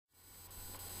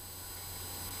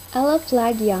Ella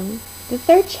Flagg Young, the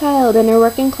third child in a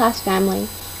working-class family,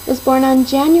 was born on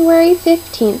January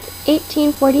 15,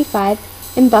 1845,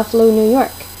 in Buffalo, New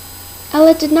York.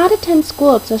 Ella did not attend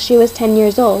school till she was 10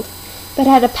 years old, but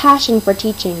had a passion for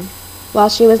teaching. While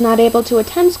she was not able to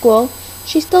attend school,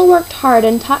 she still worked hard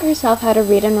and taught herself how to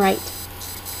read and write.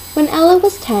 When Ella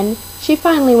was 10, she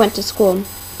finally went to school,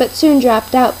 but soon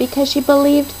dropped out because she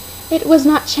believed it was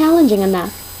not challenging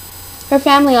enough. Her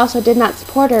family also did not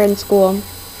support her in school.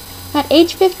 At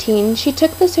age 15, she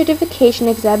took the certification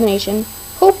examination,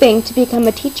 hoping to become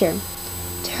a teacher.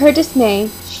 To her dismay,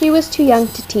 she was too young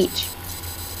to teach.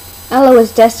 Ella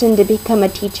was destined to become a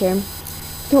teacher.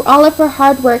 Through all of her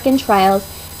hard work and trials,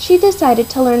 she decided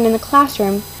to learn in a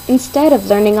classroom instead of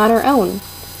learning on her own.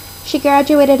 She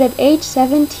graduated at age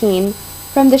 17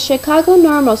 from the Chicago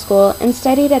Normal School and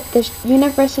studied at the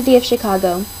University of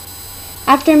Chicago.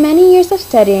 After many years of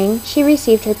studying, she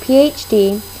received her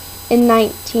Ph.D. in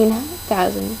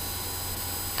 1900.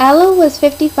 Ella was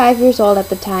 55 years old at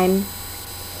the time.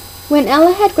 When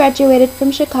Ella had graduated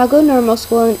from Chicago Normal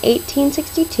School in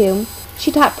 1862,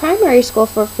 she taught primary school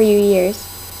for a few years.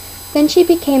 Then she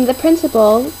became the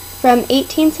principal from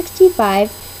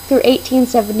 1865 through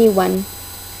 1871.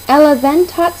 Ella then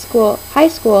taught high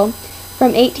school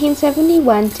from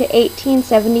 1871 to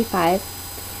 1875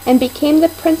 and became the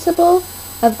principal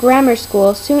of grammar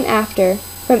school soon after,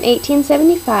 from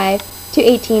 1875 to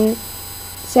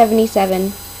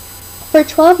 1877. For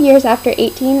 12 years after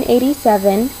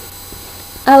 1887,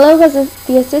 Ella was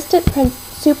the assistant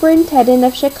superintendent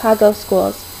of Chicago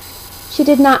schools. She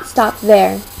did not stop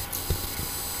there.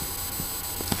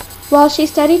 While she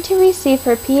studied to receive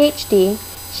her Ph.D.,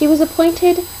 she was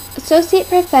appointed associate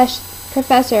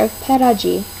professor of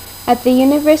pedagogy at the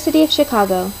University of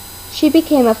Chicago. She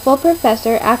became a full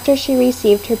professor after she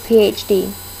received her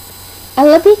Ph.D.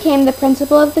 Ella became the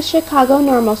principal of the Chicago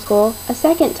Normal School a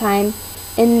second time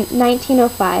in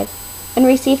 1905 and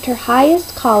received her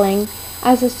highest calling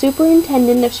as a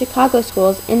superintendent of Chicago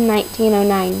schools in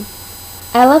 1909.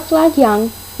 Ella Flagg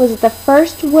Young was the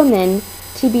first woman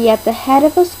to be at the head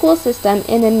of a school system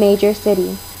in a major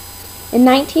city. In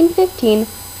 1915,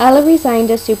 Ella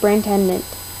resigned as superintendent.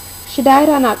 She died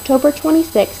on October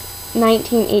 26,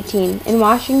 1918, in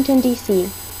Washington,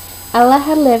 D.C. Ella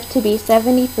had lived to be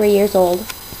 73 years old.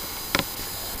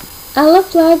 Ella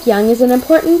Flagg Young is an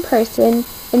important person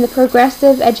in the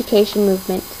progressive education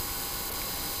movement.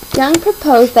 Young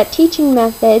proposed that teaching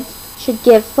methods should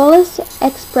give fullest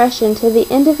expression to the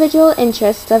individual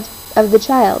interests of the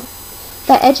child,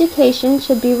 that education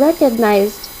should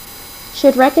recognize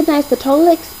the total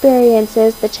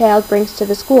experiences the child brings to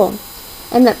the school,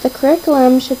 and that the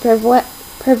curriculum should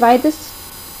provide the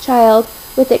child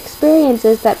with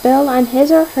experiences that build on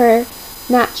his or her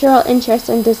natural interests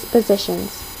and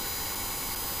dispositions.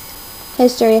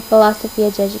 History of Philosophy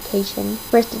of Education,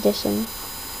 1st edition.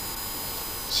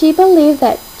 She believed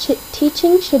that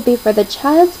teaching should be for the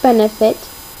child's benefit,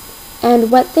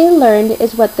 and what they learned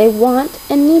is what they want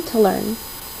and need to learn.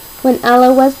 When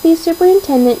Ella was the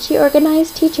superintendent, she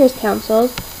organized teachers'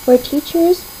 councils where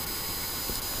teachers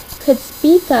could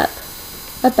speak up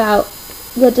about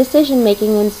the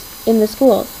decision-making in the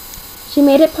schools. She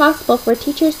made it possible for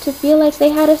teachers to feel like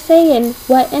they had a say in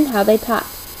what and how they taught.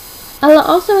 Ella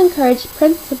also encouraged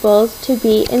principals to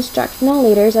be instructional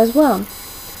leaders as well.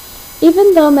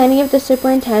 Even though many of the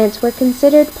superintendents were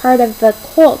considered part of the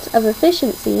cult of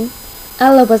efficiency,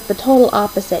 Ella was the total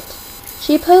opposite.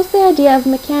 She opposed the idea of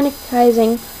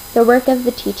mechanizing the work of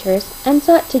the teachers and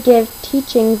sought to give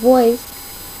teaching voice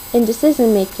in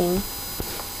decision-making.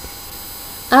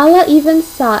 Ella even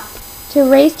sought to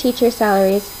raise teacher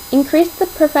salaries, increase the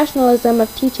professionalism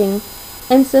of teaching,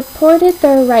 and supported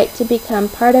their right to become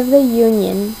part of the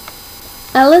union.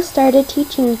 Ella started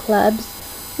teaching clubs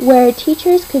where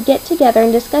teachers could get together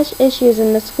and discuss issues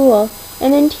in the school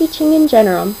and in teaching in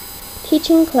general.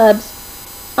 Teaching clubs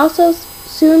also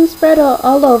soon spread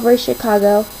all over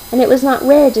Chicago, and it was not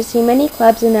rare to see many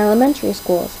clubs in elementary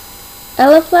schools.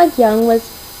 Ella Flagg Young was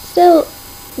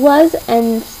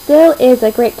and still is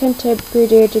a great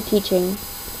contributor to teaching.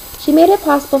 She made it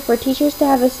possible for teachers to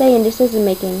have a say in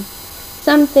decision-making,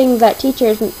 something that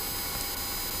teachers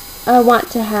want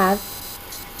to have.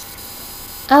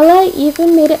 Ella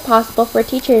even made it possible for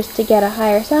teachers to get a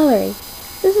higher salary.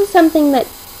 This is something that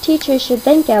teachers should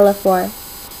thank Ella for.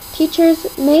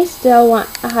 Teachers may still want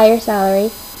a higher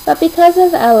salary, but because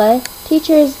of Ella,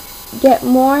 teachers get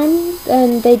more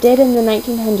than they did in the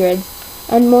 1900s,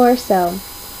 and more so.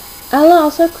 Ella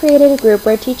also created a group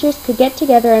where teachers could get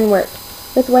together and work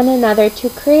with one another to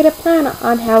create a plan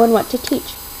on how and what to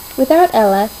teach. Without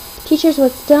Ella, teachers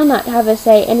would still not have a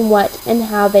say in what and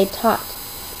how they taught,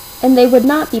 and they would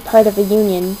not be part of a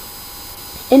union.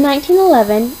 In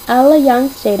 1911, Ella Young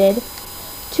stated,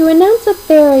 "To announce a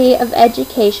theory of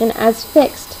education as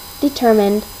fixed,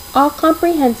 determined,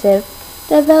 all-comprehensive,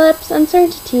 develops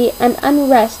uncertainty and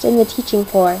unrest in the teaching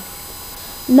corps.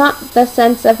 Not the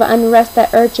sense of unrest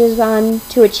that urges on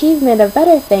to achievement of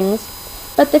better things,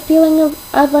 but the feeling of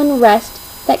unrest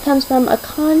that comes from a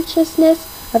consciousness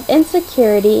of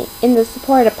insecurity in the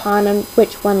support upon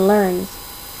which one learns.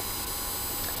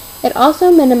 It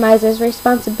also minimizes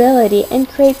responsibility and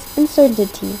creates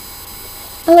uncertainty."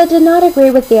 Ella did not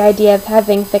agree with the idea of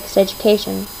having fixed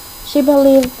education. She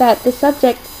believed that the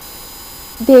subjects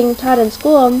being taught in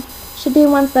school should be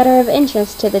ones that are of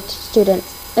interest to the students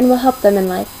and will help them in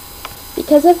life.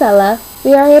 Because of Ella,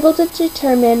 we are able to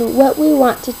determine what we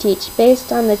want to teach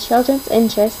based on the children's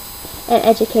interests and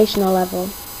educational level.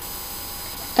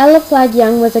 Ella Flagg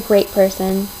Young was a great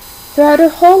person. Throughout her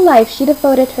whole life, she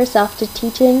devoted herself to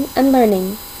teaching and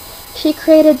learning. She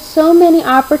created so many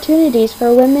opportunities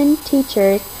for women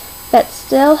teachers that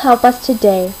still help us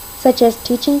today, such as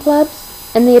teaching clubs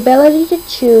and the ability to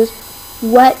choose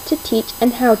what to teach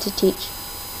and how to teach.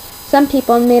 Some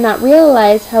people may not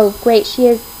realize how great she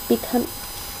is because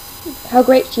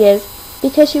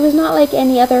she was not like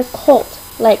any other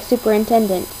cult-like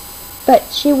superintendent, but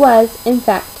she was, in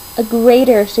fact, a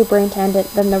greater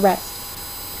superintendent than the rest.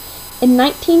 In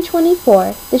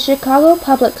 1924, the Chicago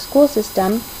public school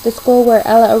system, the school where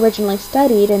Ella originally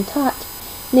studied and taught,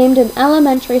 named an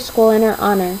elementary school in her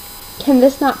honor. Can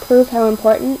this not prove how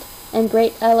important and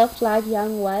great Ella Flagg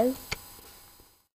Young was?